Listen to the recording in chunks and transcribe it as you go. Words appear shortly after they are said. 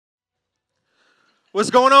What's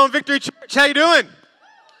going on, Victory Church? How you doing?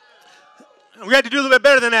 We had to do a little bit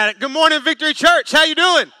better than that. Good morning, Victory Church. How you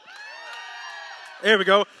doing? There we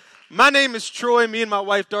go. My name is Troy. Me and my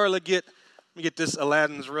wife, Darla, let me get this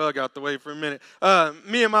Aladdin's rug out the way for a minute.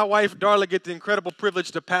 Me and my wife, Darla, get the incredible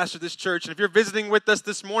privilege to pastor this church. And if you're visiting with us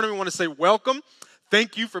this morning, we want to say welcome.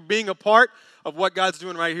 Thank you for being a part of what God's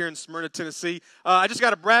doing right here in Smyrna, Tennessee. I just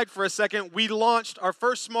got to brag for a second. We launched our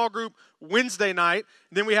first small group Wednesday night.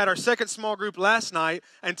 Then we had our second small group last night.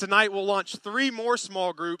 And tonight we'll launch 3 more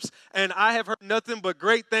small groups. And I have heard nothing but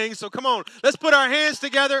great things. So come on, let's put our hands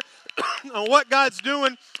together on what God's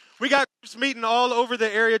doing. We got groups meeting all over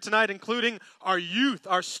the area tonight, including our youth,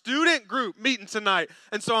 our student group meeting tonight.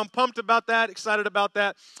 And so I'm pumped about that, excited about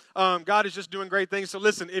that. God is just doing great things. So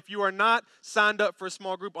listen, if you are not signed up for a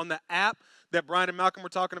small group on the app that Brian and Malcolm were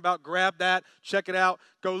talking about, grab that, check it out,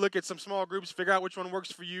 go look at some small groups, figure out which one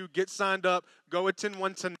works for you, get signed up, go attend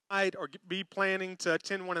one tonight, or be planning to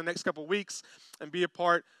attend one in the next couple of weeks and be a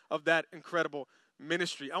part of that incredible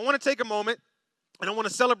ministry. I want to take a moment. And I want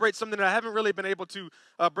to celebrate something that I haven't really been able to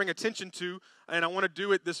bring attention to, and I want to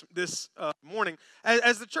do it this morning.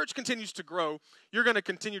 As the church continues to grow, you're going to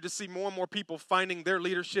continue to see more and more people finding their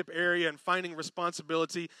leadership area and finding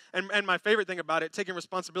responsibility. And my favorite thing about it, taking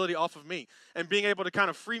responsibility off of me and being able to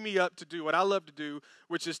kind of free me up to do what I love to do,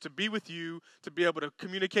 which is to be with you, to be able to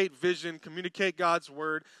communicate vision, communicate God's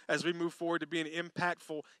word as we move forward to being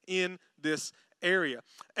impactful in this area.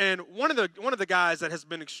 And one of the guys that has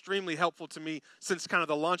been extremely helpful to me since kind of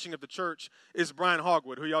the launching of the church is Brian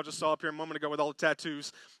Hogwood, who y'all just saw up here a moment ago with all the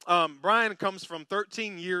tattoos. Brian comes from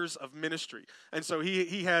 13 years of ministry, and so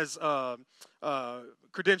he has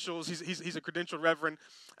credentials. He's a credentialed reverend,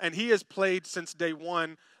 and he has played since day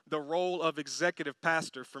one the role of executive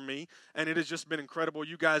pastor for me, and it has just been incredible.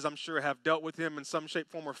 You guys, I'm sure, have dealt with him in some shape,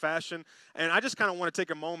 form, or fashion, and I just kind of want to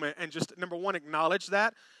take a moment and just, number one, acknowledge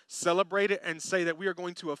that, celebrate it, and say that we are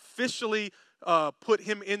going to officially put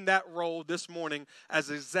him in that role this morning as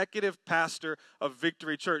executive pastor of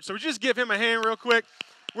Victory Church. So we just give him a hand real quick.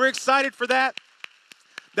 We're excited for that.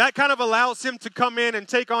 That kind of allows him to come in and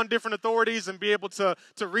take on different authorities and be able to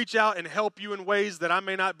reach out and help you in ways that I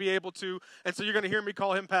may not be able to. And so you're going to hear me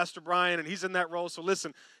call him Pastor Brian, and he's in that role. So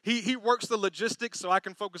listen, he works the logistics so I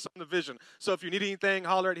can focus on the vision. So if you need anything,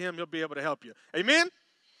 holler at him. He'll be able to help you. Amen?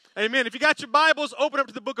 Amen. If you got your Bibles, open up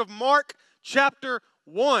to the book of Mark chapter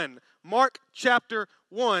 1. Mark chapter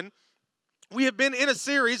 1. We have been in a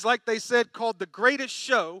series, like they said, called The Greatest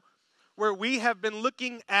Show, where we have been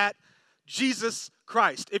looking at Jesus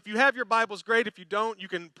Christ. If you have your Bibles, great. If you don't, you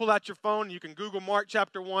can pull out your phone. You can Google Mark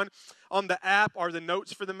chapter 1 on the app or the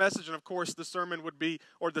notes for the message. And of course, the sermon would be,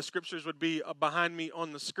 or the scriptures would be behind me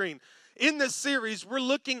on the screen. In this series, we're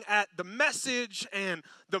looking at the message and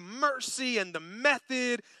the mercy and the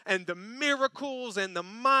method and the miracles and the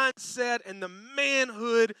mindset and the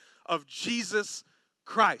manhood of Jesus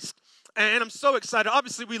Christ. And I'm so excited.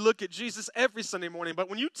 Obviously, we look at Jesus every Sunday morning, but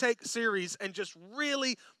when you take series and just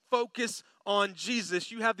really focus on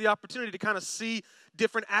Jesus, you have the opportunity to kind of see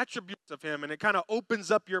different attributes of him, and it kind of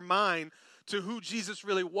opens up your mind to who Jesus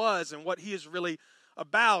really was and what he is really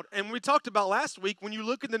about. And we talked about last week, when you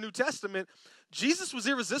look in the New Testament, Jesus was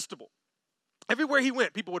irresistible. Everywhere he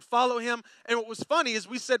went, people would follow him. And what was funny is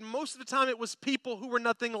we said most of the time it was people who were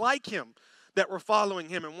nothing like him that were following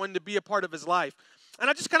him and wanted to be a part of his life. And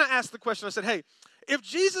I just kind of asked the question, I said, hey, if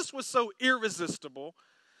Jesus was so irresistible,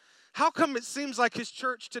 how come it seems like his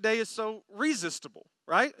church today is so resistible,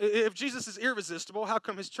 right? If Jesus is irresistible, how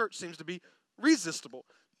come his church seems to be resistible?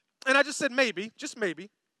 And I just said maybe, just maybe,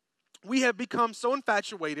 we have become so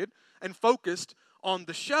infatuated and focused on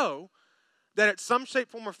the show that at some shape,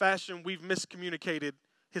 form, or fashion, we've miscommunicated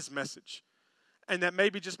his message. And that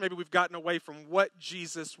maybe, just maybe, we've gotten away from what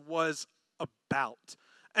Jesus was about.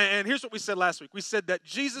 And here's what we said last week. We said that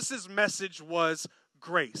Jesus' message was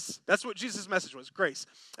grace. That's what Jesus' message was, grace.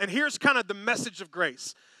 And here's kind of the message of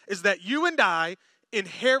grace, is that you and I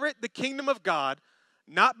inherit the kingdom of God,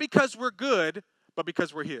 not because we're good, but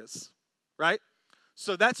because we're his, right?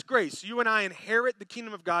 So that's grace. You and I inherit the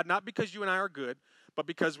kingdom of God, not because you and I are good, but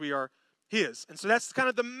because we are his. And so that's kind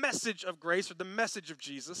of the message of grace, or the message of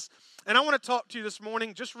Jesus. And I want to talk to you this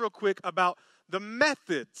morning, just real quick, about the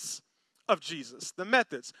methods of Jesus, the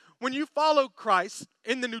methods. When you follow Christ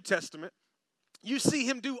in the New Testament, you see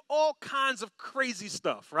him do all kinds of crazy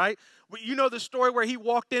stuff, right? You know the story where he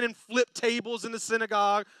walked in and flipped tables in the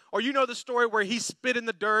synagogue, or you know the story where he spit in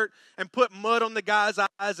the dirt and put mud on the guy's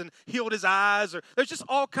eyes and healed his eyes, or there's just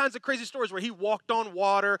all kinds of crazy stories where he walked on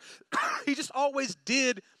water. He just always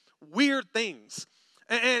did weird things.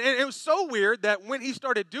 And it was so weird that when he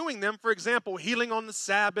started doing them, for example, healing on the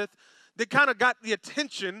Sabbath, that kind of got the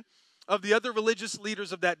attention of the other religious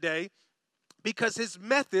leaders of that day because his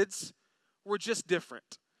methods were just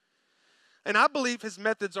different. And I believe his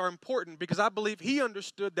methods are important because I believe he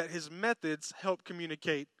understood that his methods help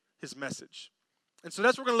communicate his message. And so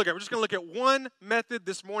that's what we're going to look at. We're just going to look at one method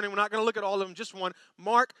this morning. We're not going to look at all of them, just one.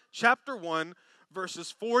 Mark chapter 1,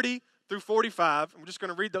 verses 40 through 45. We're just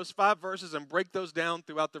going to read those 5 verses and break those down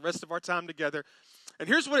throughout the rest of our time together. And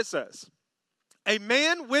here's what it says. A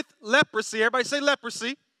man with leprosy, everybody say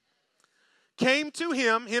leprosy, came to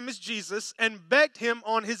him is Jesus, and begged him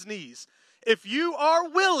on his knees, if you are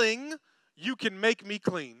willing, you can make me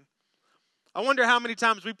clean. I wonder how many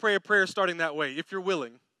times we pray a prayer starting that way, if you're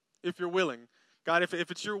willing, if you're willing. God, if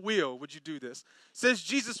it's your will, would you do this? It says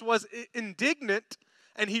Jesus was indignant,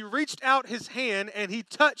 and he reached out his hand, and he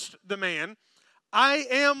touched the man. I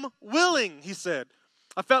am willing, he said.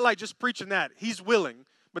 I felt like just preaching that. He's willing.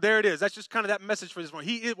 But there it is. That's just kind of that message for this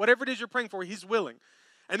morning. Whatever it is you're praying for, he's willing.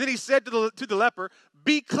 And then he said to the leper,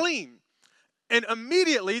 be clean. And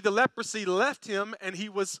immediately the leprosy left him, and he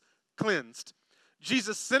was cleansed.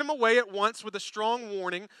 Jesus sent him away at once with a strong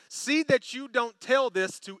warning. See that you don't tell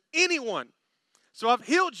this to anyone. So I've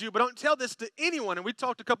healed you, but don't tell this to anyone. And we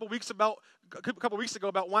talked a couple weeks ago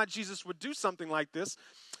about why Jesus would do something like this.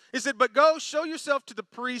 He said, but go show yourself to the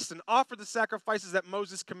priest and offer the sacrifices that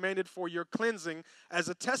Moses commanded for your cleansing as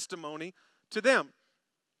a testimony to them.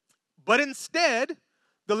 But instead,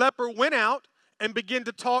 the leper went out and began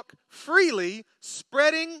to talk freely,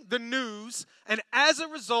 spreading the news. And as a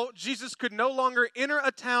result, Jesus could no longer enter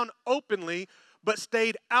a town openly, but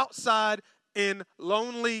stayed outside in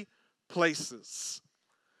lonely places.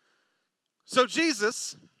 So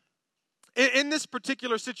Jesus, in this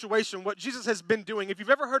particular situation, what Jesus has been doing, if you've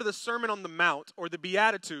ever heard of the Sermon on the Mount or the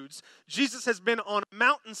Beatitudes, Jesus has been on a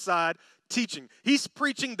mountainside teaching. He's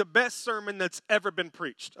preaching the best sermon that's ever been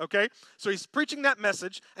preached, okay? So he's preaching that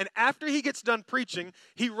message, and after he gets done preaching,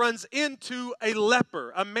 he runs into a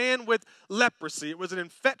leper, a man with leprosy. It was an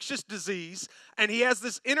infectious disease, and he has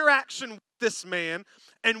this interaction with this man,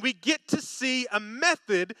 and we get to see a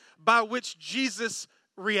method by which Jesus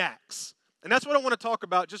reacts. And that's what I want to talk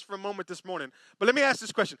about just for a moment this morning. But let me ask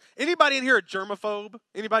this question. Anybody in here a germaphobe?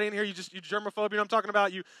 Anybody in here, you germaphobe? You know what I'm talking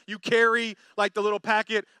about? You carry like the little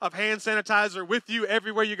packet of hand sanitizer with you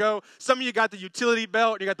everywhere you go. Some of you got the utility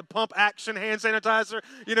belt. You got the pump action hand sanitizer.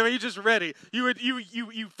 You know, you're just ready.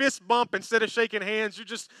 You fist bump instead of shaking hands. You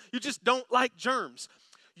just don't like germs.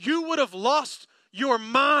 You would have lost your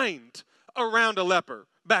mind around a leper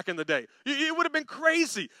back in the day. It would have been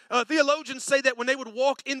crazy. Theologians say that when they would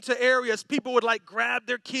walk into areas, people would like grab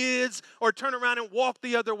their kids or turn around and walk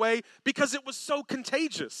the other way because it was so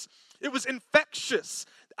contagious. It was infectious.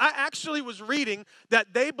 I actually was reading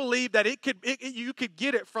that they believed that you could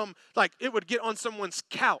get it from, like, it would get on someone's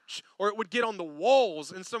couch or it would get on the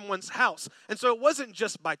walls in someone's house. And so it wasn't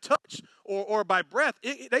just by touch or by breath.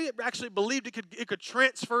 They actually believed it could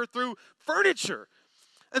transfer through furniture.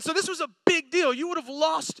 And so this was a big deal. You would have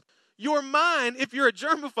lost your mind if you're a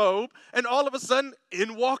germaphobe, and all of a sudden,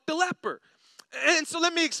 in walked a leper. And so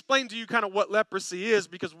let me explain to you kind of what leprosy is,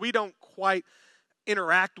 because we don't quite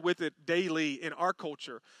interact with it daily in our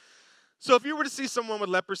culture. So if you were to see someone with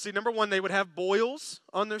leprosy, number one, they would have boils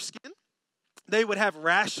on their skin. They would have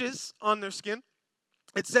rashes on their skin.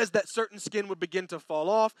 It says that certain skin would begin to fall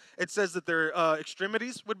off. It says that their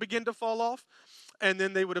extremities would begin to fall off, and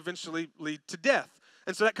then they would eventually lead to death.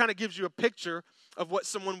 And so that kind of gives you a picture of what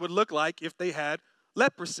someone would look like if they had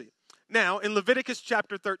leprosy. Now, in Leviticus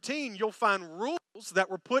chapter 13, you'll find rules that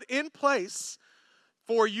were put in place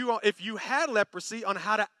for you if you had leprosy on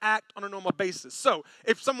how to act on a normal basis. So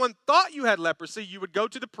if someone thought you had leprosy, you would go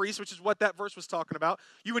to the priest, which is what that verse was talking about.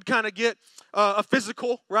 You would kind of get a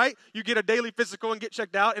physical, right? You get a daily physical and get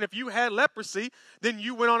checked out. And if you had leprosy, then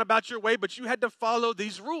you went on about your way, but you had to follow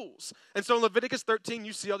these rules. And so in Leviticus 13,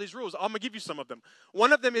 you see all these rules. I'm going to give you some of them.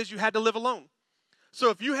 One of them is you had to live alone. So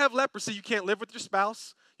if you have leprosy, you can't live with your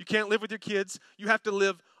spouse. You can't live with your kids. You have to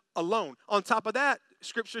live alone. On top of that,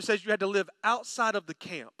 Scripture says you had to live outside of the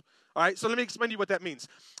camp. All right, so let me explain to you what that means.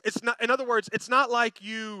 It's not, in other words, it's not like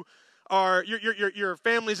your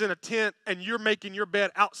family's in a tent and you're making your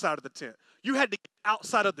bed outside of the tent. You had to get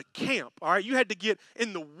outside of the camp. All right, you had to get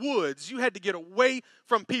in the woods. You had to get away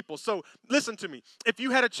from people. So listen to me. If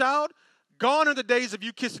you had a child, gone are the days of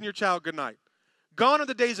you kissing your child goodnight. Gone are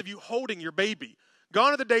the days of you holding your baby.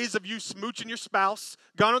 Gone are the days of you smooching your spouse.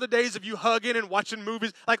 Gone are the days of you hugging and watching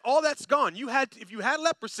movies. Like, all that's gone. If you had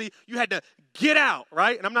leprosy, you had to get out,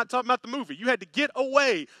 right? And I'm not talking about the movie. You had to get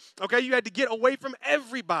away, okay? You had to get away from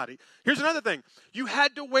everybody. Here's another thing. You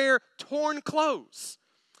had to wear torn clothes.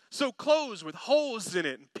 So clothes with holes in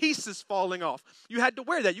it and pieces falling off. You had to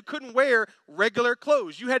wear that. You couldn't wear regular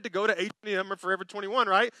clothes. You had to go to H&M or Forever 21,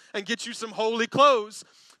 right? And get you some holy clothes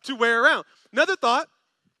to wear around. Another thought,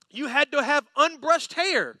 you had to have unbrushed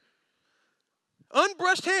hair.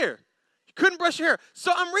 Unbrushed hair. You couldn't brush your hair.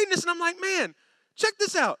 So I'm reading this and I'm like, man, check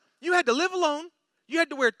this out. You had to live alone. You had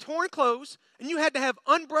to wear torn clothes. And you had to have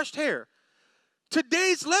unbrushed hair.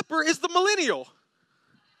 Today's leper is the millennial.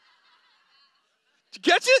 Did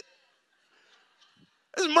you catch it?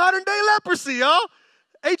 It's modern day leprosy, y'all.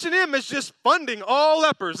 H&M is just funding all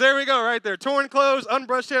lepers. There we go, right there. Torn clothes,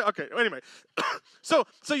 unbrushed hair. Okay, anyway. So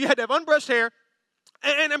you had to have unbrushed hair.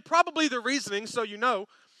 And probably the reasoning, so you know,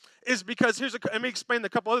 is because let me explain a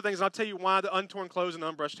couple other things, and I'll tell you why the untorn clothes and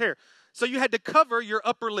unbrushed hair. So you had to cover your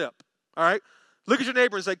upper lip, all right? Look at your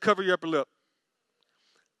neighbor and say, cover your upper lip.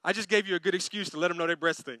 I just gave you a good excuse to let them know their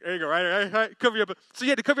breast thing. There you go, right? Cover your upper. So you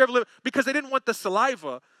had to cover your upper lip because they didn't want the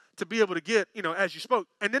saliva to be able to get, as you spoke.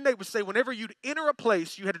 And then they would say whenever you'd enter a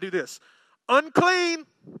place, you had to do this. Unclean.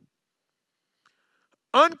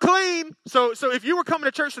 Unclean. So if you were coming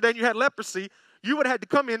to church today and you had leprosy, you would have had to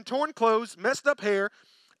come in, torn clothes, messed up hair,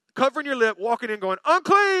 covering your lip, walking in going,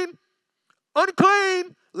 unclean,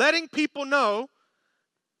 unclean, letting people know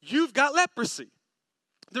you've got leprosy.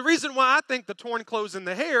 The reason why I think the torn clothes and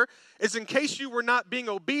the hair is in case you were not being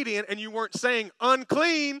obedient and you weren't saying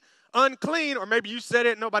unclean, unclean, or maybe you said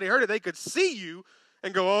it and nobody heard it, they could see you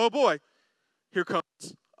and go, oh boy, here comes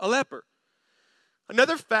a leper.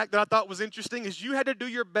 Another fact that I thought was interesting is you had to do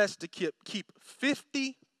your best to keep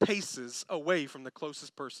 50 paces away from the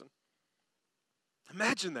closest person.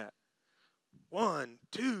 Imagine that. 1,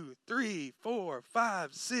 2, 3, 4,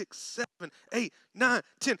 5, 6, 7, 8, 9,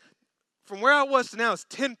 10. From where I was to now is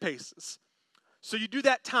 10 paces. So you do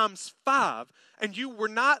that times 5, and you were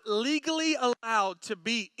not legally allowed to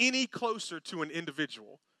be any closer to an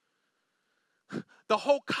individual. The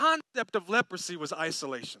whole concept of leprosy was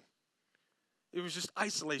isolation. It was just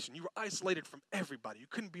isolation. You were isolated from everybody. You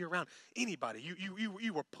couldn't be around anybody.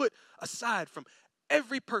 You were put aside from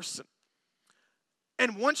every person.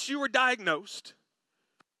 And once you were diagnosed,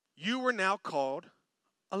 you were now called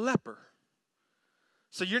a leper.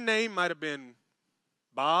 So your name might have been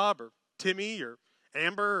Bob or Timmy or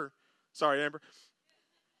Amber. Sorry, Amber.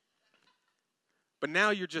 But now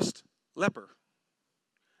you're just leper.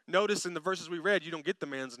 Notice in the verses we read, you don't get the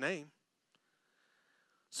man's name.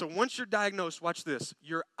 So once you're diagnosed, watch this.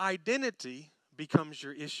 Your identity becomes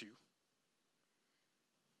your issue.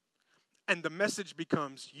 And the message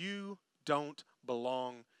becomes, you don't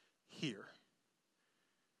belong here.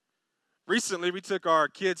 Recently, we took our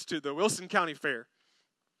kids to the Wilson County Fair.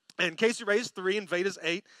 And Casey Ray's 3 and Veda's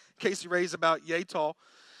 8. Casey Ray's about yay tall.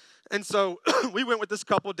 And so we went with this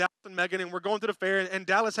couple, Dallas and Megan, and we're going to the fair. And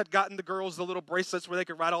Dallas had gotten the girls the little bracelets where they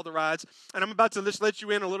could ride all the rides. And I'm about to just let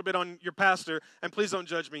you in a little bit on your pastor, and please don't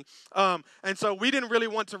judge me. And so we didn't really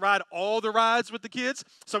want to ride all the rides with the kids.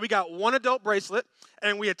 So we got one adult bracelet,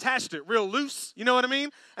 and we attached it real loose, you know what I mean?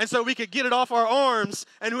 And so we could get it off our arms,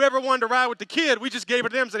 and whoever wanted to ride with the kid, we just gave it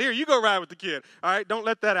to them and said, here, you go ride with the kid. All right, don't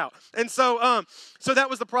let that out. And so so that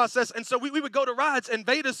was the process. And so we would go to rides, and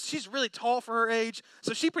Veda, she's really tall for her age,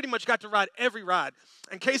 so she pretty much got to ride every ride.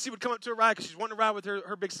 And Casey would come up to a ride because she's wanting to ride with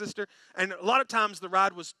her big sister, and a lot of times the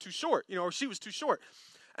ride was too short, or she was too short.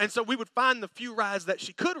 And so we would find the few rides that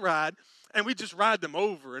she could ride, and we just ride them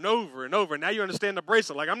over and over and over. Now you understand the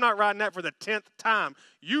bracelet. Like, I'm not riding that for the 10th time.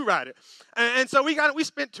 You ride it. And so we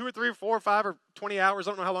spent 2 or 3 or 4 or 5 or 20 hours.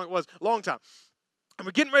 I don't know how long it was. Long time. And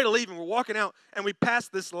we're getting ready to leave, and we're walking out, and we pass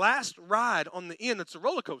this last ride on the end. It's a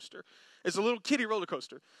roller coaster. It's a little kiddie roller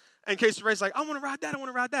coaster. And Casey Ray's like, I want to ride that. I want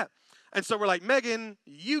to ride that. And so we're like, Megan,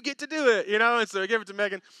 you get to do it, And so I give it to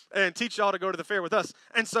Megan and teach y'all to go to the fair with us.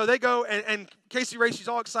 And so they go, and Casey Ray, she's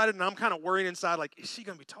all excited, and I'm kind of worrying inside, like, is she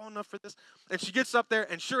going to be tall enough for this? And she gets up there,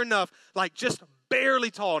 and sure enough, like, just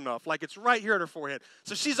barely tall enough. Like, it's right here at her forehead.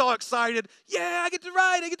 So she's all excited. Yeah, I get to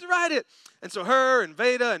ride it. And so her and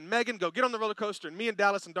Veda and Megan go get on the roller coaster, and me and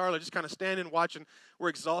Dallas and Darla just kind of standing watching. We're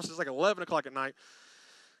exhausted. It's like 11 o'clock at night.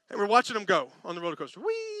 And we're watching them go on the roller coaster.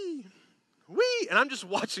 Whee! And I'm just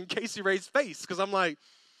watching Casey Ray's face because I'm like,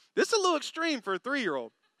 this is a little extreme for a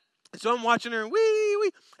 3-year-old. And so I'm watching her,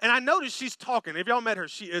 wee. And I notice she's talking. If y'all met her,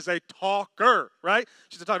 she is a talker, right?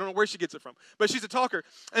 She's a talker. I don't know where she gets it from, but she's a talker.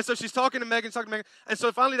 And so she's talking to Megan, And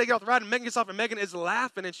so finally they get off the ride, and Megan gets off, and Megan is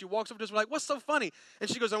laughing, and she walks up to us, we're like, what's so funny? And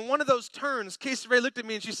she goes, on one of those turns, Casey Ray looked at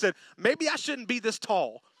me, and she said, maybe I shouldn't be this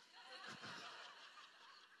tall.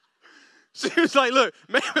 She was like, look,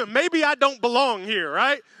 maybe I don't belong here,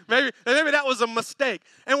 right? Maybe that was a mistake.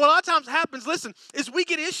 And what a lot of times happens, listen, is we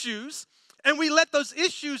get issues, and we let those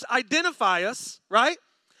issues identify us, right?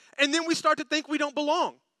 And then we start to think we don't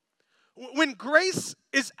belong. When grace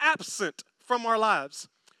is absent from our lives,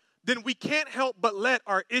 then we can't help but let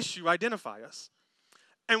our issue identify us.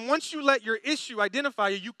 And once you let your issue identify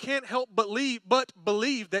you, you can't help but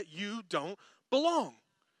believe that you don't belong.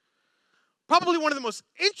 Probably one of the most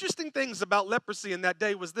interesting things about leprosy in that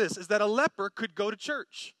day was this, is that a leper could go to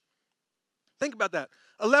church. Think about that.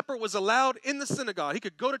 A leper was allowed in the synagogue. He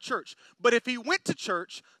could go to church. But if he went to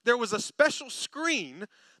church, there was a special screen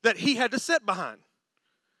that he had to sit behind.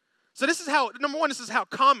 So this is how, number one, this is how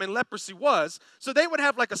common leprosy was. So they would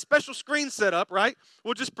have like a special screen set up, right?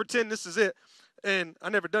 We'll just pretend this is it. And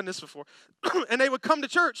I've never done this before. And they would come to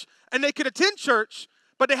church, and they could attend church,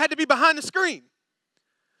 but they had to be behind the screen.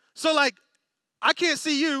 So like, I can't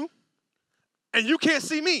see you, and you can't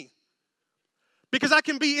see me. Because I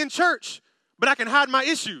can be in church, but I can hide my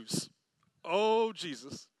issues. Oh,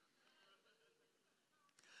 Jesus.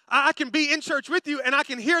 I can be in church with you, and I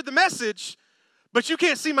can hear the message, but you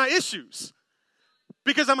can't see my issues.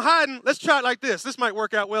 Because I'm hiding. Let's try it like this. This might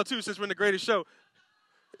work out well, too, since we're in the greatest show.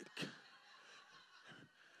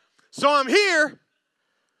 So I'm here,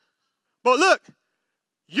 but look,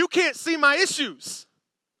 you can't see my issues,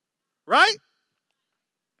 right?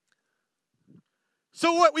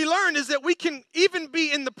 So what we learned is that we can even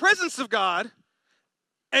be in the presence of God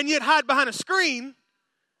and yet hide behind a screen,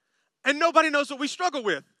 and nobody knows what we struggle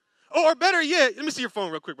with. Or better yet, let me see your phone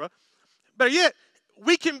real quick, bro. Better yet,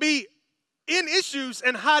 we can be in issues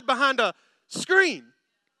and hide behind a screen.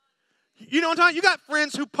 You know what I'm talking? You got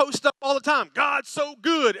friends who post up all the time. God's so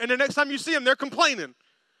good. And the next time you see them, they're complaining.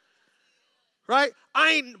 Right?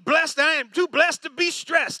 I ain't blessed. I am too blessed to be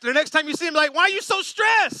stressed. And the next time you see them, like, why are you so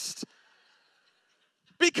stressed?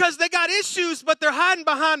 Because they got issues, but they're hiding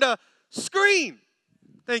behind a screen.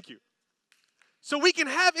 Thank you. So we can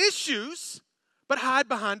have issues, but hide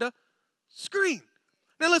behind a screen.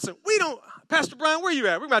 Now listen, we don't, Pastor Brian, where you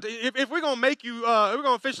at? We're about to, if we're going to make you, we're going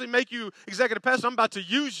to officially make you executive pastor, I'm about to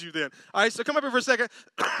use you then. All right, so come up here for a second.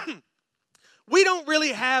 We don't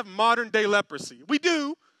really have modern day leprosy. We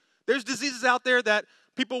do. There's diseases out there that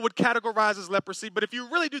people would categorize as leprosy, but if you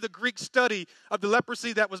really do the Greek study of the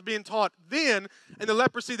leprosy that was being taught then and the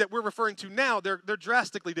leprosy that we're referring to now, they're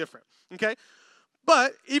drastically different, okay?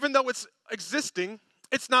 But even though it's existing,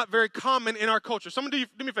 it's not very common in our culture. Someone do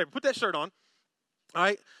me a favor, put that shirt on. All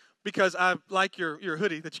right, because I like your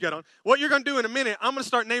hoodie that you got on. What you're going to do in a minute, I'm going to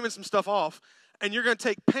start naming some stuff off, and you're going to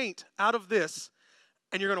take paint out of this,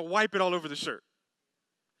 and you're going to wipe it all over the shirt.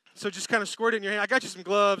 So just kind of squirt it in your hand. I got you some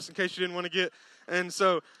gloves in case you didn't want to get. And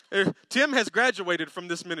so Tim has graduated from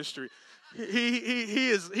this ministry. He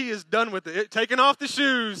is done with it. Taking off the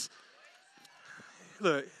shoes.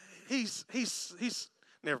 Look, he's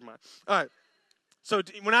never mind. All right. So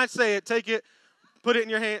when I say it, take it, put it in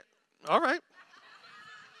your hand. All right.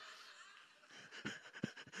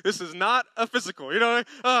 This is not a physical, you know what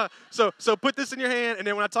I mean? So put this in your hand, and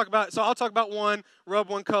then when I talk about, so I'll talk about one, rub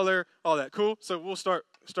one color, all that. Cool? So we'll start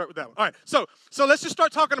with that one. All right, so let's just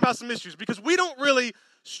start talking about some issues, because we don't really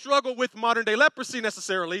struggle with modern-day leprosy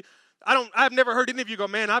necessarily. I've never heard any of you go,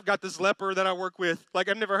 man, I've got this leper that I work with. Like,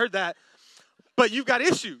 I've never heard that. But you've got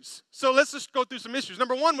issues. So let's just go through some issues.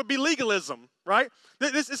 Number one would be legalism, right?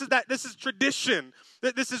 This is tradition.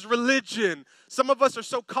 This is religion. Some of us are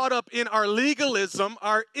so caught up in our legalism,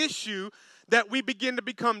 our issue, that we begin to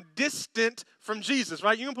become distant from Jesus,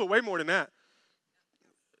 right? You can put way more than that.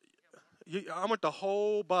 I want the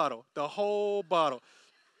whole bottle. The whole bottle.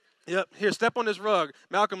 Yep. Here, step on this rug.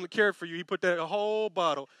 Malcolm cared for you. He put that a whole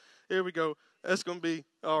bottle. Here we go. That's going to be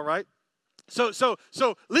all right. So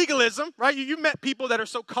legalism, right? You met people that are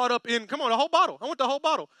so caught up in, come on, the whole bottle. I want the whole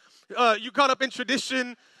bottle. You caught up in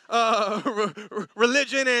tradition,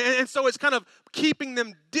 religion, and so it's kind of keeping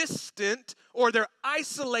them distant, or they're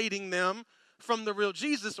isolating them from the real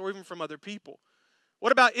Jesus, or even from other people.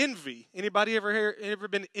 What about envy? Anybody ever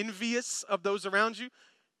been envious of those around you?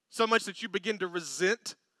 So much that you begin to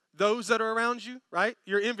resent those that are around you, right?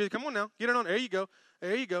 You're envious. Come on now, get it on. There you go.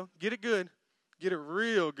 There you go. Get it good. Get it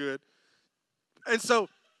real good. And so,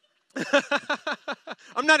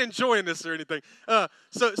 I'm not enjoying this or anything.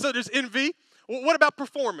 So there's envy. Well, what about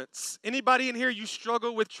performance? Anybody in here, you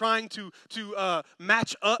struggle with trying to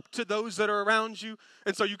match up to those that are around you,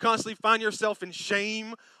 and so you constantly find yourself in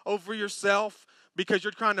shame over yourself because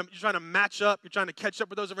you're trying to match up. You're trying to catch up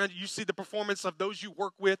with those around you. You see the performance of those you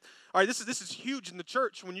work with. All right, this is huge in the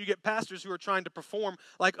church when you get pastors who are trying to perform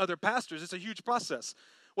like other pastors. It's a huge process.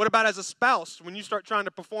 What about as a spouse, when you start trying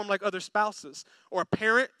to perform like other spouses? Or a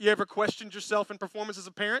parent, you ever questioned yourself in performance as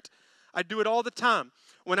a parent? I do it all the time.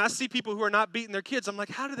 When I see people who are not beating their kids, I'm like,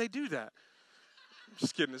 how do they do that? I'm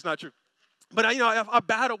just kidding, it's not true. But I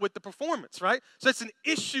battle with the performance, right? So it's an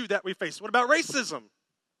issue that we face. What about racism?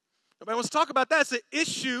 Nobody wants to talk about that. It's an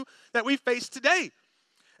issue that we face today.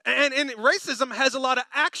 And racism has a lot of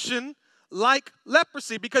action like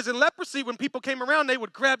leprosy, because in leprosy, when people came around, they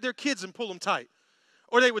would grab their kids and pull them tight,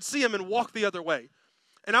 or they would see them and walk the other way.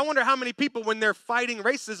 And I wonder how many people, when they're fighting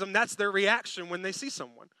racism, that's their reaction when they see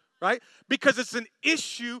someone, right? Because it's an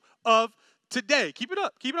issue of today. Keep it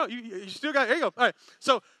up. Keep it up. You still got it. There you go. All right.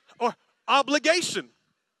 So, or obligation.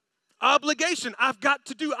 Obligation. I've got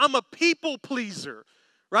to do. I'm a people pleaser,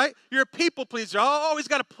 right? You're a people pleaser. I always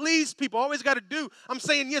got to please people. Always got to do. I'm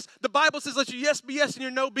saying yes. The Bible says let your yes be yes and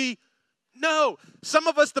your no be no. Some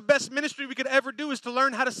of us, the best ministry we could ever do is to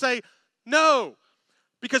learn how to say no.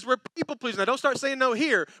 Because we're people pleasers. Now, don't start saying no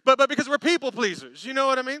here, but because we're people pleasers. You know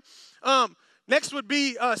what I mean? Next would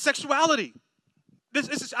be sexuality.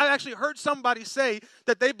 I actually heard somebody say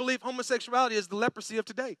that they believe homosexuality is the leprosy of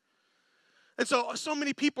today. And so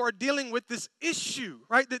many people are dealing with this issue,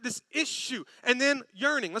 right? This issue. And then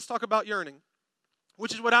yearning. Let's talk about yearning,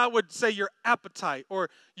 which is what I would say your appetite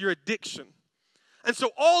or your addiction. And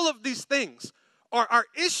so all of these things are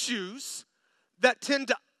issues that tend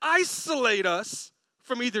to isolate us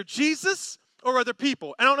from either Jesus or other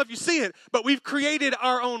people. And I don't know if you see it, but we've created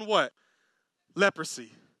our own what?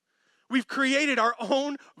 Leprosy. We've created our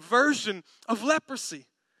own version of leprosy.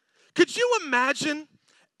 Could you imagine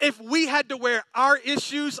if we had to wear our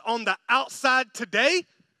issues on the outside today?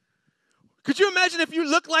 Could you imagine if you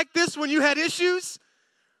looked like this when you had issues?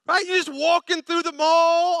 Right? You're just walking through the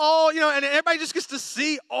mall, and everybody just gets to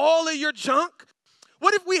see all of your junk.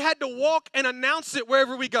 What if we had to walk and announce it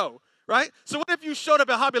wherever we go? Right? So what if you showed up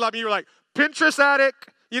at Hobby Lobby and you were like, Pinterest addict?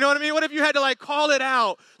 You know what I mean? What if you had to call it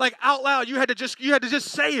out, out loud? You had to just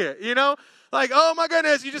say it, oh my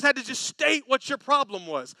goodness, you just had to just state what your problem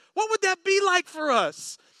was. What would that be like for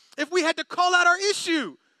us if we had to call out our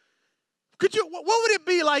issue? What would it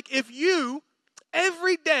be like if you,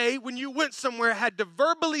 every day when you went somewhere, had to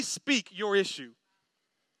verbally speak your issue?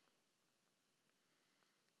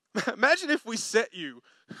 Imagine if we set you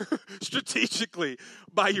strategically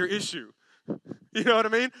by your issue. You know what I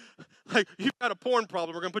mean? You've got a porn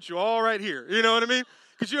problem, we're going to put you all right here. You know what I mean?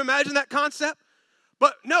 Could you imagine that concept?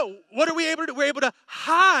 But no, what are we able to do? We're able to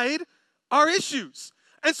hide our issues.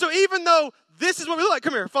 And so even though this is what we look like,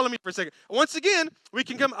 come here, follow me for a second. Once again, we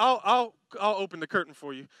can come, I'll open the curtain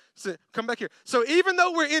for you. So come back here. So even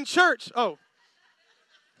though we're in church,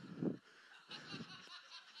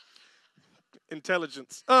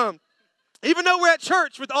 intelligence. Even though we're at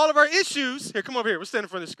church with all of our issues, here, come over here, we're standing in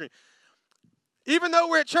front of the screen. Even though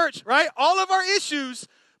we're at church, right, all of our issues,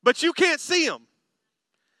 but you can't see them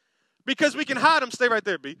because we can hide them. Stay right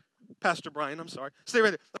there, B. Pastor Brian, I'm sorry. Stay right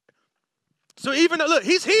there. So even though, look,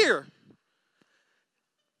 he's here.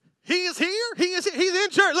 He is here. He's in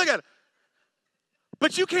church. Look at it.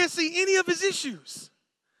 But you can't see any of his issues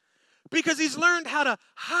because he's learned how to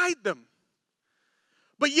hide them.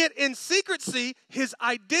 But yet in secrecy, his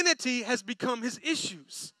identity has become his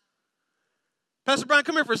issues. Pastor Brian,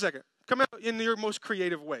 come here for a second. Come out in your most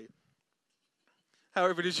creative way.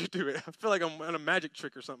 However it is you do it. I feel like I'm on a magic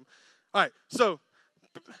trick or something. All right, so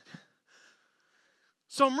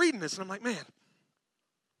I'm reading this, and I'm like, man,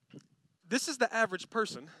 this is the average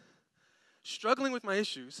person struggling with my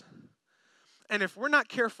issues. And if we're not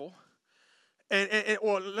careful,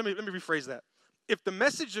 or let me rephrase that. If the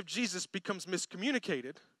message of Jesus becomes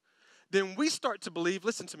miscommunicated, then we start to believe,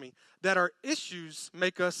 listen to me, that our issues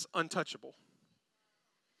make us untouchable.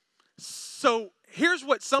 So here's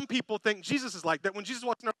what some people think Jesus is like, that when Jesus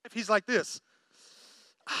walks in our life, he's like this.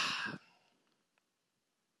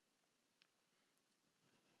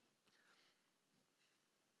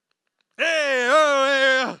 Hey,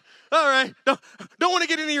 all right. Don't want to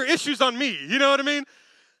get into your issues on me, you know what I mean?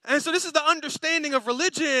 And so this is the understanding of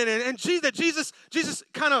religion, and that Jesus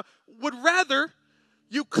kind of would rather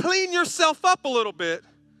you clean yourself up a little bit,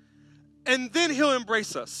 and then he'll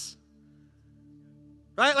embrace us.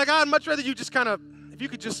 Right? I'd much rather you just kind of, if you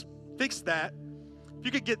could just fix that, if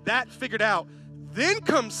you could get that figured out, then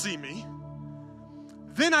come see me,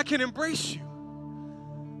 then I can embrace you.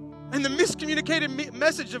 And the miscommunicated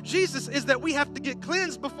message of Jesus is that we have to get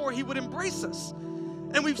cleansed before he would embrace us.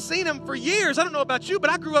 And we've seen him for years. I don't know about you, but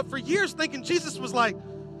I grew up for years thinking Jesus was like,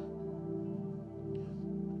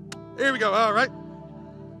 here we go, all right.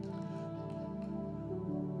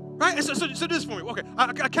 Right? And so do this for me. Okay,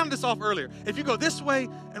 I counted this off earlier. If you go this way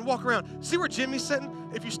and walk around, see where Jimmy's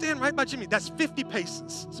sitting? If you stand right by Jimmy, that's 50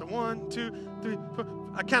 paces. So 1, 2, 3, 4.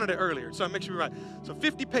 I counted it earlier, so I make sure we're right. So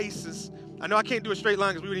 50 paces. I know I can't do a straight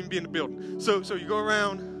line because we wouldn't even be in the building. So you go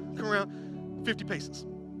around, come around, 50 paces.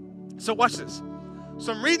 So watch this.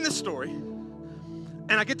 So I'm reading this story,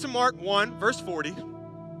 and I get to Mark 1, verse 40,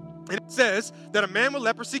 and it says that a man with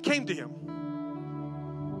leprosy came to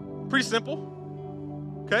him. Pretty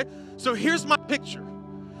simple, okay? So here's my picture.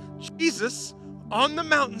 Jesus on the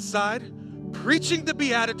mountainside, preaching the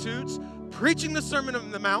Beatitudes, preaching the Sermon on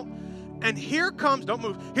the Mount, and here comes, don't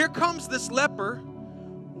move, here comes this leper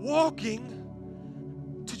walking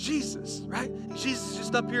to Jesus, right? And Jesus is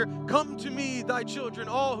just up here, come to me, thy children,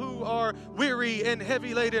 all who are weary and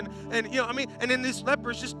heavy laden. And, and then this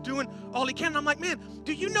leper is just doing all he can. And I'm like, man,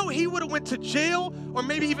 do you know he would have went to jail or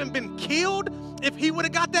maybe even been killed if he would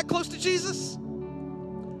have got that close to Jesus?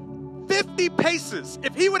 50 paces.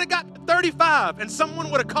 If he would have got 35 and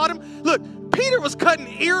someone would have caught him, look, Peter was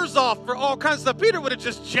cutting ears off for all kinds of stuff. Peter would have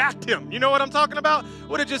just jacked him. You know what I'm talking about?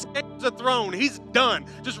 Would have just aimed the throne. He's done.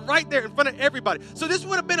 Just right there in front of everybody. So this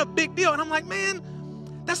would have been a big deal. And I'm like, man,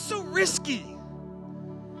 that's so risky.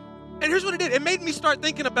 And here's what it did. It made me start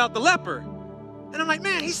thinking about the leper. And I'm like,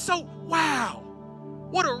 man, wow.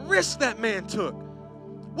 What a risk that man took.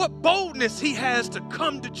 What boldness he has to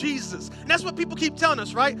come to Jesus. And that's what people keep telling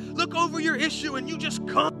us, right? Look over your issue and you just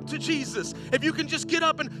come to Jesus. If you can just get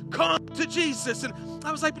up and come to Jesus. And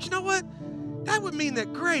I was like, but you know what? That would mean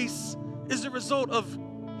that grace is a result of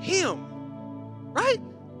him, right?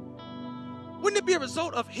 Wouldn't it be a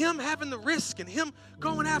result of him having the risk and him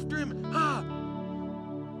going after him?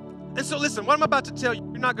 And so listen, what I'm about to tell you,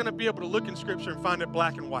 you're not going to be able to look in Scripture and find it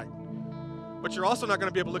black and white. But you're also not going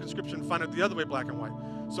to be able to look in Scripture and find it the other way, black and white.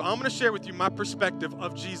 So I'm going to share with you my perspective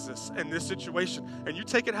of Jesus and this situation. And you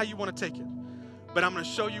take it how you want to take it. But I'm going to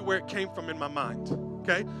show you where it came from in my mind.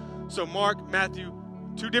 Okay? So Mark, Matthew,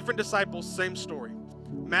 two different disciples, same story.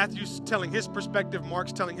 Matthew's telling his perspective.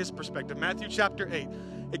 Mark's telling his perspective. Matthew chapter 8,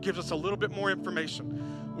 it gives us a little bit more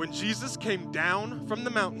information. When Jesus came down from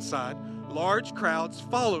the mountainside, large crowds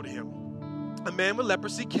followed him. A man with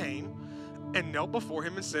leprosy came and knelt before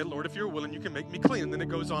him and said, Lord, if you're willing, you can make me clean. And then it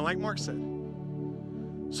goes on like Mark said.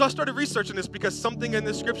 So I started researching this because something in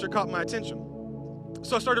this scripture caught my attention.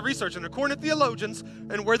 So I started researching. According to theologians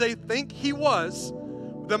and where they think he was,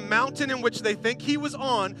 the mountain in which they think he was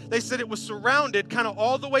on, they said it was surrounded kind of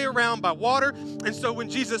all the way around by water. And so when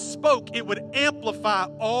Jesus spoke, it would amplify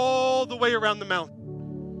all the way around the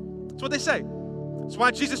mountain. That's what they say. That's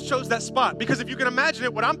why Jesus chose that spot. Because if you can imagine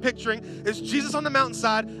it, what I'm picturing is Jesus on the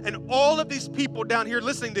mountainside and all of these people down here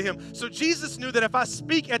listening to him. So Jesus knew that if I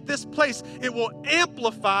speak at this place, it will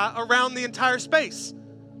amplify around the entire space.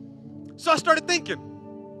 So I started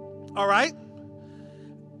thinking, all right,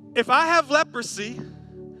 if I have leprosy,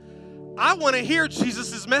 I want to hear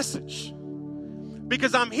Jesus' message.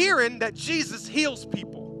 Because I'm hearing that Jesus heals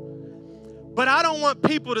people. But I don't want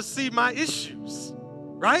people to see my issues,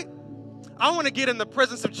 right? I want to get in the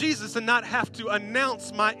presence of Jesus and not have to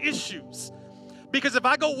announce my issues. Because if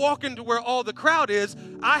I go walk into where all the crowd is,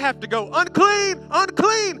 I have to go, unclean,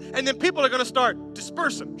 unclean. And then people are going to start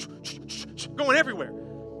dispersing, going everywhere.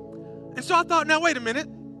 And so I thought, now wait a minute.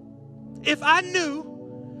 If I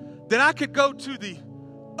knew that I could go to the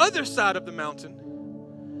other side of the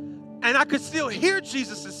mountain and I could still hear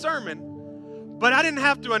Jesus' sermon, but I didn't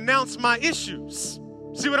have to announce my issues.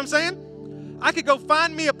 See what I'm saying? I could go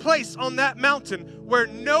find me a place on that mountain where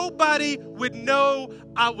nobody would know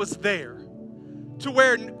I was there. To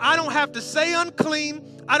where I don't have to say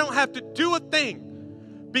unclean. I don't have to do a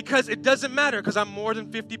thing. Because it doesn't matter because I'm more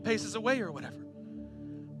than 50 paces away or whatever.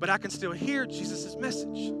 But I can still hear Jesus'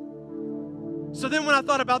 message. So then when I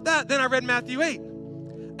thought about that, then I read Matthew 8.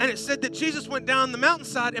 And it said that Jesus went down the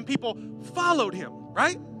mountainside and people followed him,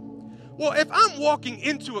 right? Well, if I'm walking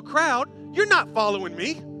into a crowd, you're not following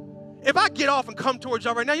me. If I get off and come towards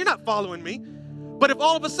y'all right now, you're not following me. But if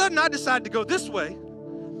all of a sudden I decide to go this way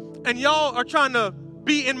and y'all are trying to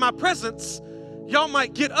be in my presence, y'all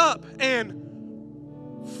might get up and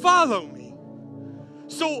follow me.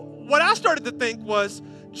 So what I started to think was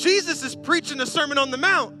Jesus is preaching the Sermon on the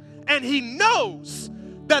Mount and he knows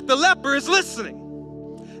that the leper is listening.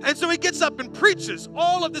 And so he gets up and preaches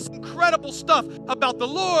all of this incredible stuff about the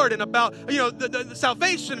Lord and about, the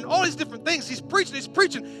salvation and all these different things. He's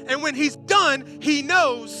preaching. And when he's done, he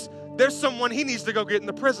knows there's someone he needs to go get in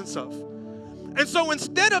the presence of. And so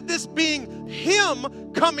instead of this being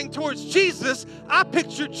him coming towards Jesus, I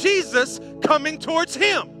picture Jesus coming towards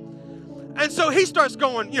him. And so he starts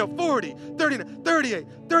going, 40, 39, 38,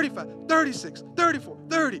 35, 36, 34,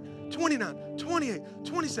 30, 29, 28,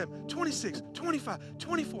 27, 26, 25,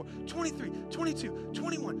 24, 23, 22,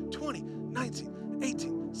 21, 20, 19,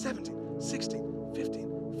 18, 17, 16,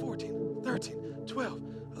 15, 14, 13, 12,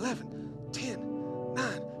 11, 10,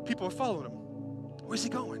 9. People are following him. Where's he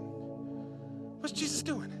going? What's Jesus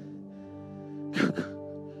doing?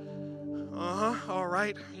 All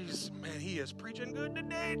right. He is preaching good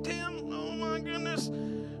today, Tim. Oh my goodness.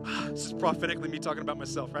 This is prophetically me talking about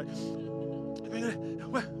myself, right?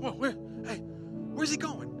 Where's he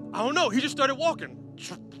going? I don't know. He just started walking.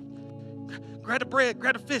 Grab the bread,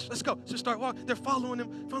 grab the fish. Let's go. Just start walking. They're following him.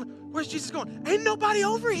 Where's Jesus going? Ain't nobody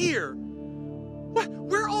over here. What?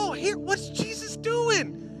 We're all here. What's Jesus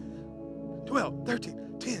doing? 12,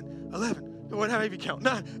 13, 10, 11. What? How do you count?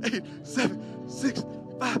 9, 8, 7, 6,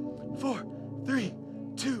 5, 4, 3,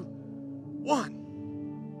 2, 1.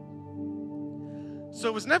 So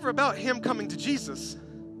it was never about him coming to Jesus.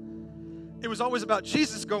 It was always about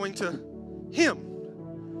Jesus going to him.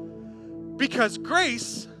 Because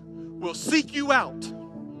grace will seek you out.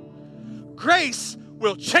 Grace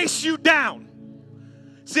will chase you down.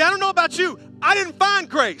 See, I don't know about you. I didn't find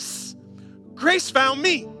grace. Grace found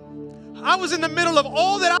me. I was in the middle of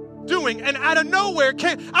all that I was doing, and out of nowhere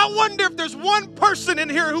came. I wonder if there's one person in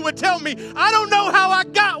here who would tell me, I don't know how I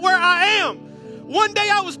got where I am. One day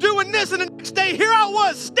I was doing this, and the next day here I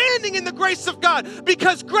was standing in the grace of God.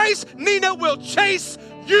 Because grace, Nina, will chase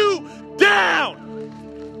you down.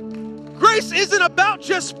 Grace isn't about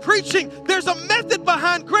just preaching. There's a method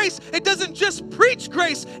behind grace. It doesn't just preach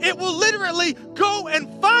grace. It will literally go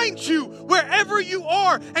and find you wherever you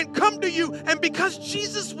are and come to you. And because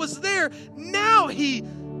Jesus was there, now he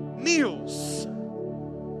kneels.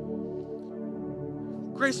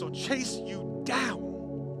 Grace will chase you down.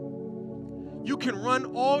 You can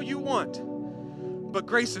run all you want, but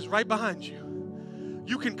grace is right behind you.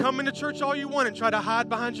 You can come into church all you want and try to hide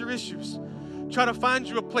behind your issues. Try to find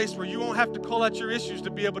you a place where you won't have to call out your issues to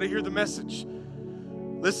be able to hear the message.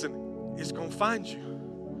 Listen, it's going to find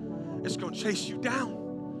you. It's going to chase you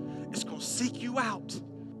down. It's going to seek you out.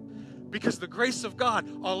 Because the grace of God,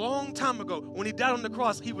 a long time ago, when he died on the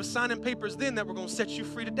cross, he was signing papers then that were going to set you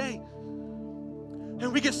free today.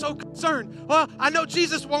 And we get so concerned. Well, I know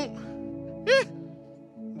Jesus won't.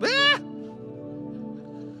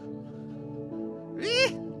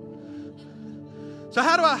 So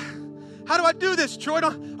how do I do this, Troy?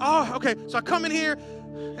 Okay. So I come in here,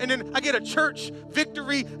 and then I get a church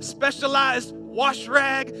victory specialized wash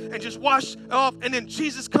rag and just wash off, and then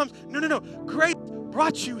Jesus comes. No. Grace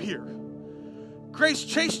brought you here. Grace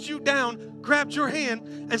chased you down, grabbed your hand,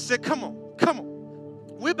 and said, come on.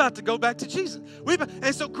 We're about to go back to Jesus.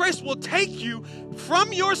 And so grace will take you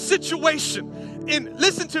from your situation. And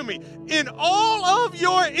listen to me, in all of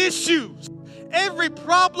your issues, every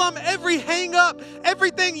problem, every hang up,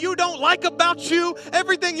 everything you don't like about you,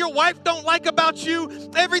 everything your wife don't like about you,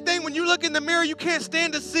 everything when you look in the mirror you can't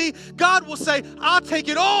stand to see, God will say, I'll take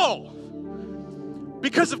it all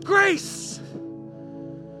because of grace.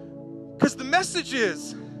 Because the message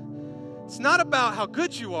is, it's not about how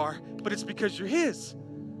good you are, but it's because you're his.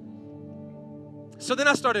 So then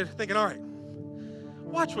I started thinking, all right,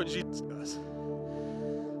 watch what Jesus does.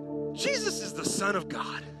 Jesus is the Son of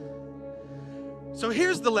God. So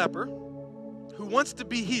here's the leper who wants to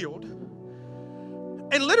be healed.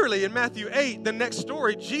 And literally in Matthew 8, the next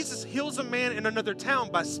story, Jesus heals a man in another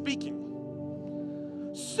town by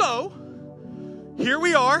speaking. So here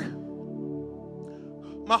we are,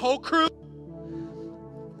 my whole crew,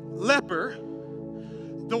 leper.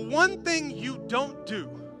 The one thing you don't do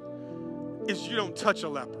is you don't touch a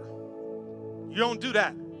leper. You don't do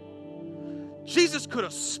that. Jesus could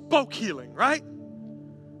have spoke healing, right?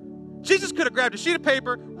 Jesus could have grabbed a sheet of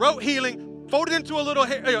paper, wrote healing, folded into a little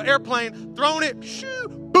airplane, thrown it, shoo,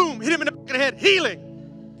 boom, hit him in the back of the head, healing.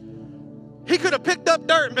 He could have picked up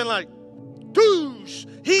dirt and been like, douche,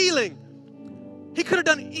 healing. He could have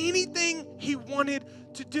done anything he wanted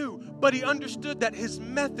to do, but he understood that his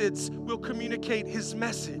methods will communicate his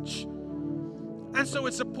message. And so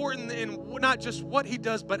it's important in not just what he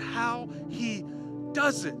does, but how he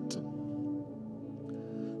does it.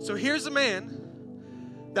 So here's a man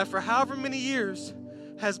that for however many years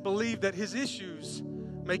has believed that his issues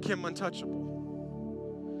make him untouchable.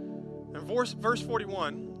 And verse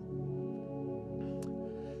 41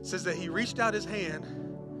 says that he reached out his hand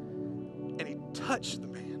and he touched the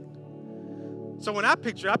man. So when I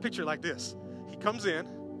picture it like this. He comes in,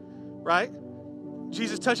 right?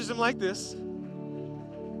 Jesus touches him like this.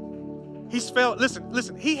 He's felt,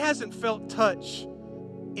 listen, he hasn't felt touch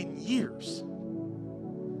in years.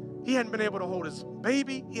 He hadn't been able to hold his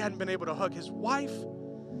baby. He hadn't been able to hug his wife.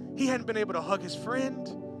 He hadn't been able to hug his friend.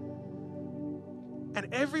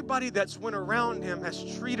 And everybody that's went around him has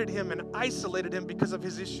treated him and isolated him because of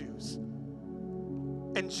his issues.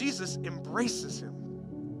 And Jesus embraces him.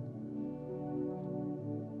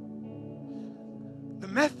 The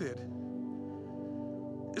method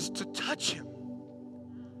is to touch him.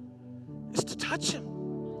 Is to touch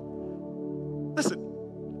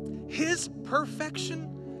His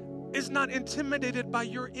perfection is not intimidated by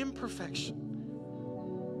your imperfection.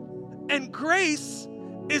 And grace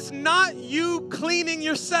is not you cleaning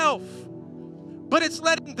yourself, but it's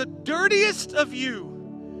letting the dirtiest of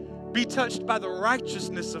you be touched by the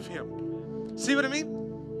righteousness of Him. See what I mean?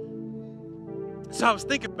 So I was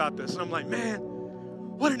thinking about this, and I'm like, man,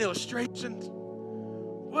 what an illustration.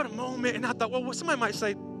 What a moment. And I thought, well, somebody might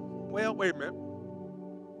say, well, wait a minute.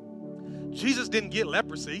 Jesus didn't get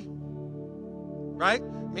leprosy, right?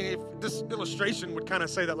 I mean, if this illustration would kind of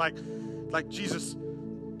say that like Jesus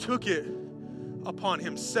took it upon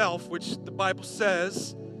Himself, which the Bible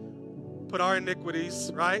says, put our iniquities,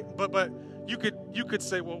 right? But you could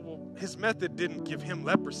say, well, His method didn't give Him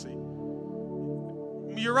leprosy.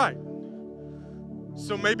 You're right.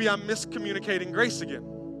 So maybe I'm miscommunicating grace again.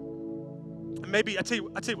 Maybe I tell you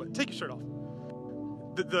what, take your shirt off.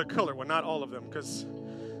 The color one, not all of them, because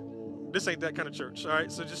this ain't that kind of church. All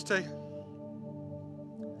right, so just take.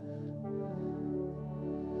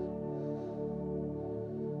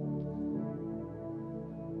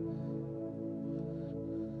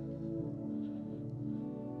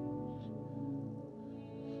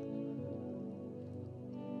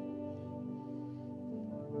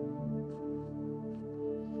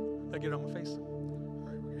 I get it on my face. All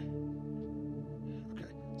right, we're good.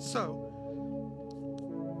 Okay, so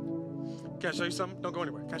can I show you something? Don't go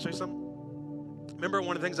anywhere. Can I show you something? Remember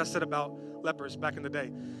one of the things I said about lepers back in the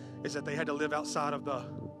day is that they had to live outside of the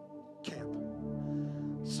camp.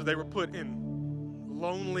 So they were put in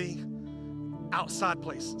lonely, outside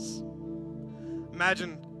places.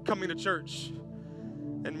 Imagine coming to church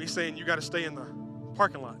and me saying, you got to stay in the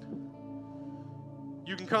parking lot.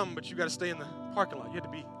 You can come, but you got to stay in the parking lot. You had to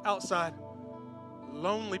be outside,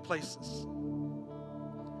 lonely places.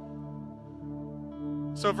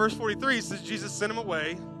 So verse 43 says, Jesus sent him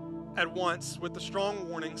away at once with the strong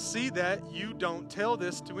warning, see that you don't tell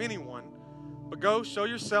this to anyone, but go show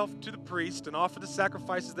yourself to the priest and offer the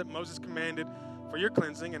sacrifices that Moses commanded for your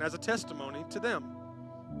cleansing and as a testimony to them.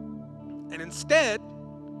 And instead,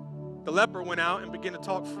 the leper went out and began to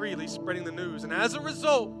talk freely, spreading the news. And as a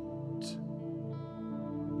result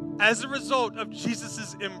of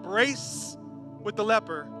Jesus' embrace with the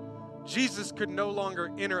leper, Jesus could no longer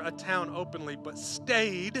enter a town openly, but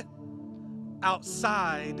stayed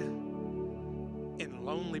outside in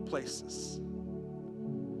lonely places.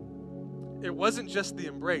 It wasn't just the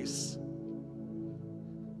embrace.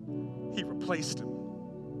 He replaced him.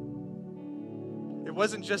 It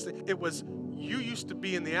wasn't just, it was, you used to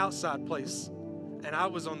be in the outside place, and I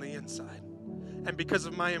was on the inside. And because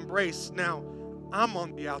of my embrace, now I'm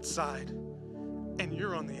on the outside, and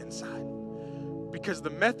you're on the inside. Because the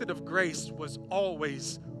method of grace was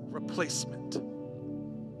always replacement.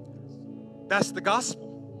 That's the gospel.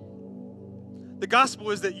 The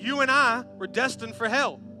gospel is that you and I were destined for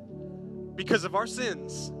hell because of our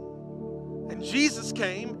sins. And Jesus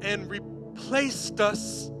came and replaced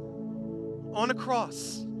us on a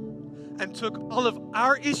cross and took all of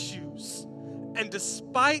our issues and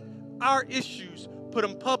despite our issues, put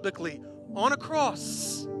them publicly on a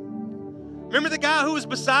cross. Remember the guy who was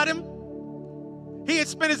beside him? He had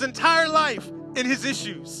spent his entire life in his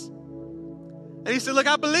issues. And he said, look,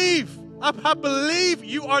 I believe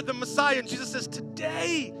you are the Messiah. And Jesus says,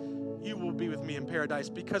 today you will be with me in paradise,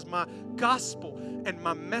 because my gospel and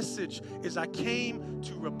my message is I came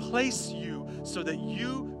to replace you so that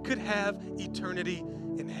you could have eternity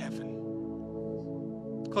in heaven.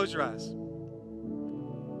 Close your eyes.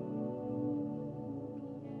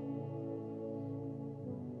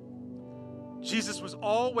 Jesus was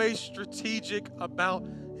always strategic about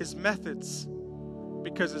his methods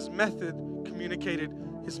because his method communicated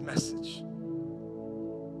his message.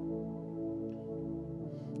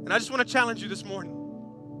 And I just want to challenge you this morning.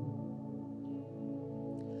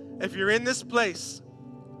 If you're in this place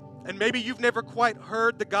and maybe you've never quite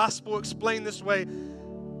heard the gospel explained this way,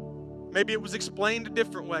 maybe it was explained a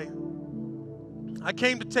different way. I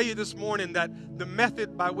came to tell you this morning that the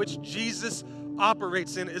method by which Jesus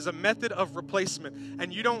operates in is a method of replacement.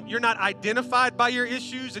 And you're not identified by your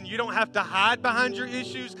issues, and you don't have to hide behind your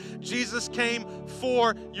issues. Jesus came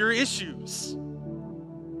for your issues.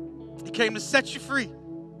 He came to set you free.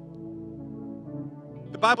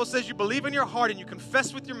 The Bible says you believe in your heart and you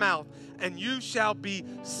confess with your mouth and you shall be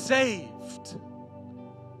saved.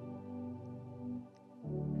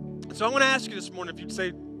 So I want to ask you this morning if you'd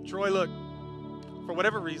say, Troy, look, for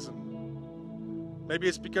whatever reason, maybe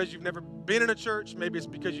it's because you've never been in a church. Maybe it's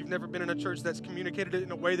because you've never been in a church that's communicated it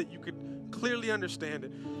in a way that you could clearly understand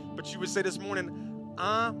it. But you would say this morning,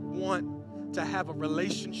 I want to have a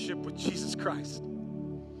relationship with Jesus Christ.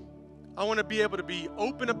 I want to be able to be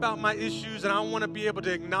open about my issues, and I want to be able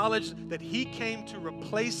to acknowledge that he came to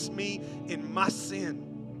replace me in my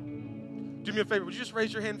sin. Do me a favor. Would you just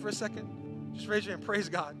raise your hand for a second? Just raise your hand. Praise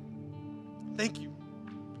God. Thank you.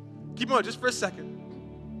 Keep on just for a second.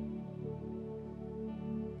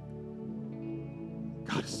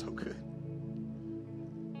 God is so good.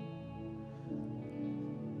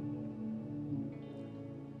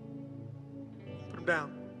 Put him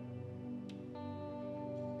down.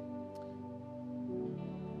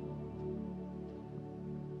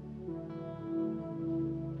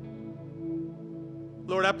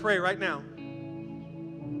 Lord, I pray right now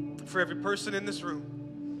for every person in this room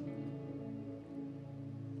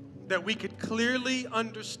that we could clearly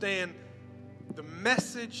understand the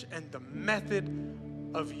message and the method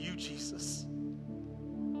of you, Jesus.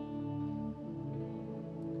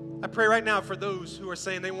 I pray right now for those who are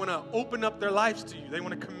saying they want to open up their lives to you. They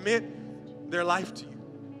want to commit their life to you.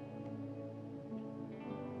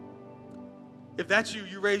 If that's you,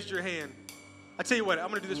 you raised your hand. I tell you what, I'm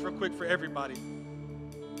going to do this real quick for everybody.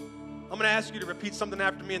 I'm going to ask you to repeat something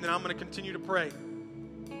after me, and then I'm going to continue to pray.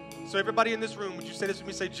 So everybody in this room, would you say this with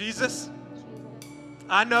me? Say, Jesus,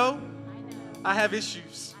 I know I have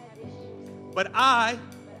issues, but I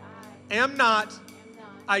am not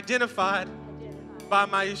identified by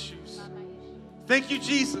my issues. Thank you,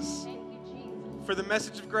 Jesus, for the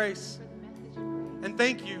message of grace. And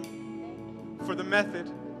thank you for the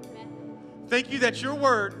method. Thank you that your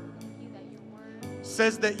word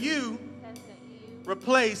says that you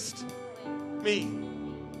replaced me.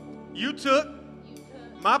 You took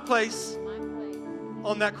my place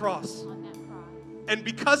on that cross. And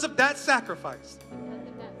because of that sacrifice,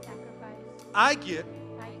 I get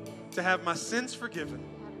to have my sins forgiven.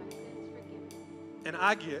 And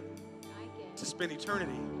I get to spend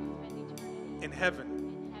eternity in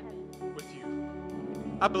heaven with you.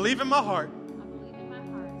 I believe in my heart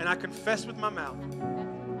and I confess with my mouth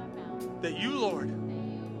that you, Lord,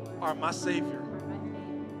 are my Savior.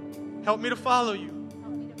 Help me to follow you.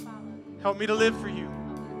 Help me to live for you.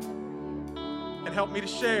 And help me to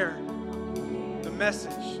share the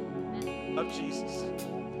message of Jesus.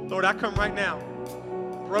 Lord, I come right now,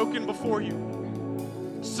 broken before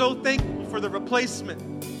you. So thankful for the replacement.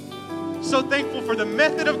 So thankful for the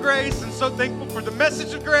method of grace, and so thankful for the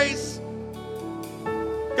message of grace.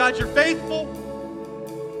 God, you're faithful.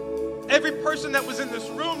 Every person that was in this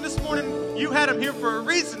room this morning, you had them here for a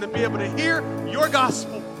reason, to be able to hear your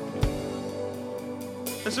gospel.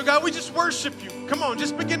 And so, God, we just worship you. Come on,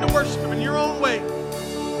 just begin to worship him in your own way.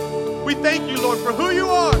 We thank you, Lord, for who you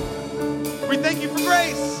are. We thank you for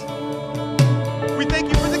grace. We thank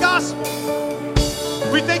you for the gospel.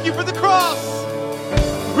 We thank you for the cross.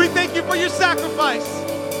 We thank you for your sacrifice.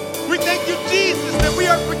 We thank you, Jesus, that we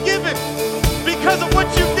are forgiven because of what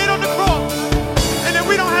you did on the cross, and that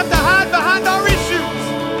we don't have to hide behind our issues.